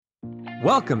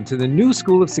Welcome to the New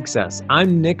School of Success.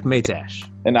 I'm Nick Matash.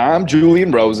 And I'm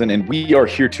Julian Rosen, and we are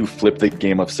here to flip the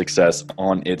game of success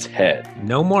on its head.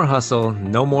 No more hustle,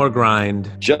 no more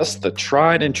grind. Just the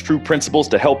tried and true principles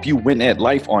to help you win at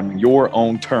life on your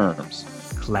own terms.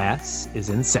 Class is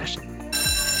in session.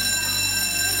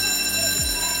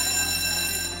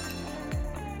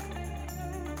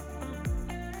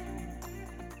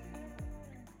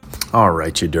 All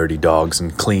right, you dirty dogs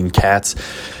and clean cats.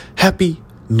 Happy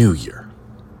New Year,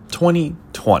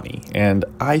 2020. And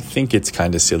I think it's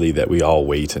kind of silly that we all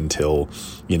wait until,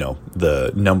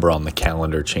 the number on the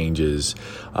calendar changes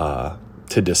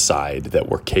to decide that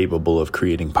we're capable of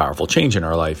creating powerful change in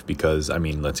our life. Because,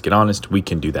 let's get honest, we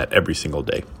can do that every single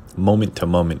day. Moment to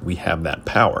moment, we have that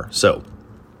power. So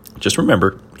just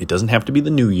remember, it doesn't have to be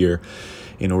the new year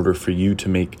in order for you to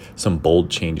make some bold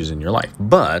changes in your life.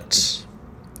 But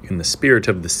in the spirit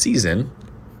of the season,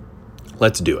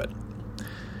 let's do it.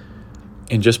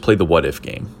 And just play the what if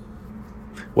game.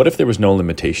 What if there was no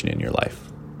limitation in your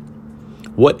life?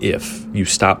 What if you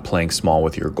stopped playing small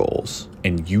with your goals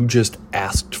and you just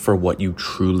asked for what you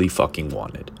truly fucking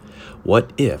wanted?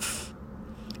 What if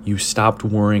you stopped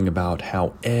worrying about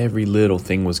how every little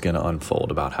thing was going to unfold,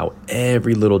 about how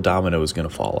every little domino was going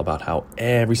to fall, about how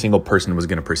every single person was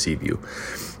going to perceive you,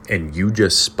 and you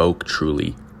just spoke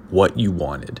truly what you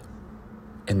wanted?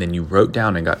 And then you wrote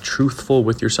down and got truthful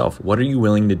with yourself. What are you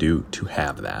willing to do to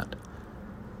have that?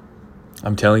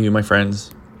 I'm telling you, my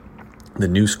friends, the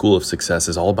new school of success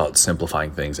is all about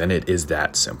simplifying things, and it is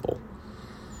that simple.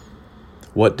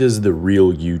 What does the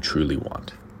real you truly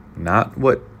want? Not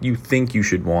what you think you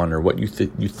should want, or what you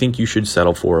think you should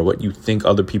settle for, or what you think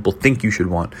other people think you should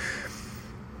want.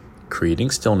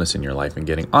 Creating stillness in your life and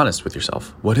getting honest with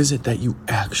yourself. What is it that you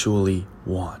actually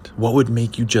want? What would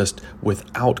make you just,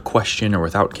 without question or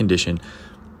without condition,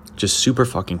 just super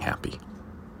fucking happy?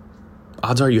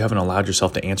 Odds are you haven't allowed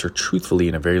yourself to answer truthfully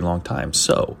in a very long time.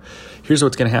 So here's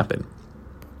what's going to happen.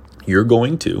 You're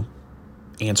going to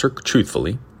answer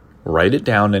truthfully, write it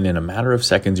down, and in a matter of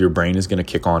seconds, your brain is going to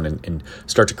kick on and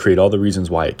start to create all the reasons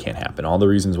why it can't happen, all the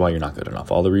reasons why you're not good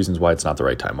enough, all the reasons why it's not the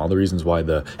right time, all the reasons why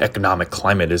the economic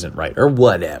climate isn't right, or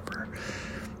whatever.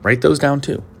 Write those down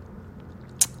too.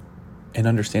 And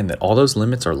understand that all those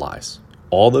limits are lies.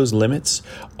 All those limits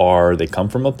they come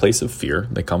from a place of fear.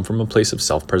 They come from a place of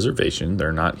self-preservation.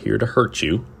 They're not here to hurt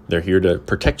you. They're here to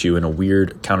protect you in a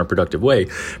weird, counterproductive way.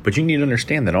 But you need to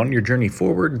understand that on your journey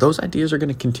forward, those ideas are going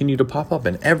to continue to pop up.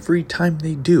 And every time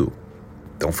they do,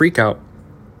 don't freak out.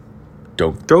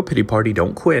 Don't throw a pity party.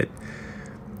 Don't quit.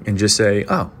 And just say,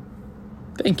 oh,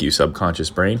 thank you, subconscious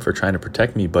brain, for trying to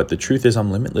protect me. But the truth is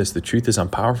I'm limitless. The truth is I'm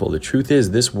powerful. The truth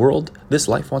is this world, this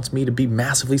life wants me to be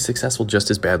massively successful just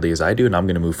as badly as I do. And I'm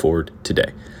going to move forward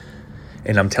today.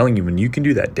 And I'm telling you, when you can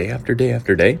do that day after day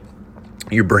after day,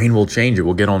 your brain will change. It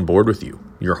will get on board with you.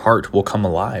 Your heart will come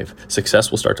alive.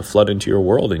 Success will start to flood into your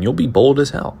world, and you'll be bold as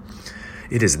hell.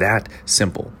 It is that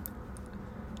simple.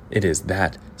 It is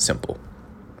that simple.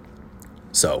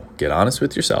 So get honest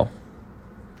with yourself.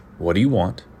 What do you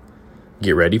want?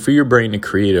 Get ready for your brain to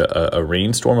create a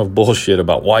rainstorm of bullshit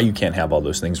about why you can't have all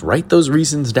those things. Write those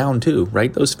reasons down too.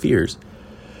 Write those fears.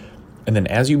 And then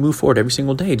as you move forward every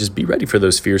single day, just be ready for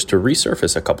those fears to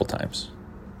resurface a couple times.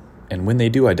 And when they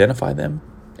do, identify them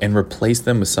and replace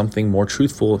them with something more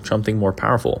truthful, something more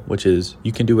powerful, which is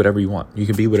you can do whatever you want. You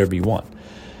can be whatever you want.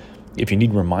 If you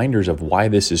need reminders of why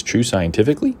this is true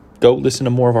scientifically, go listen to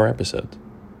more of our episodes.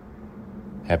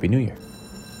 Happy New Year.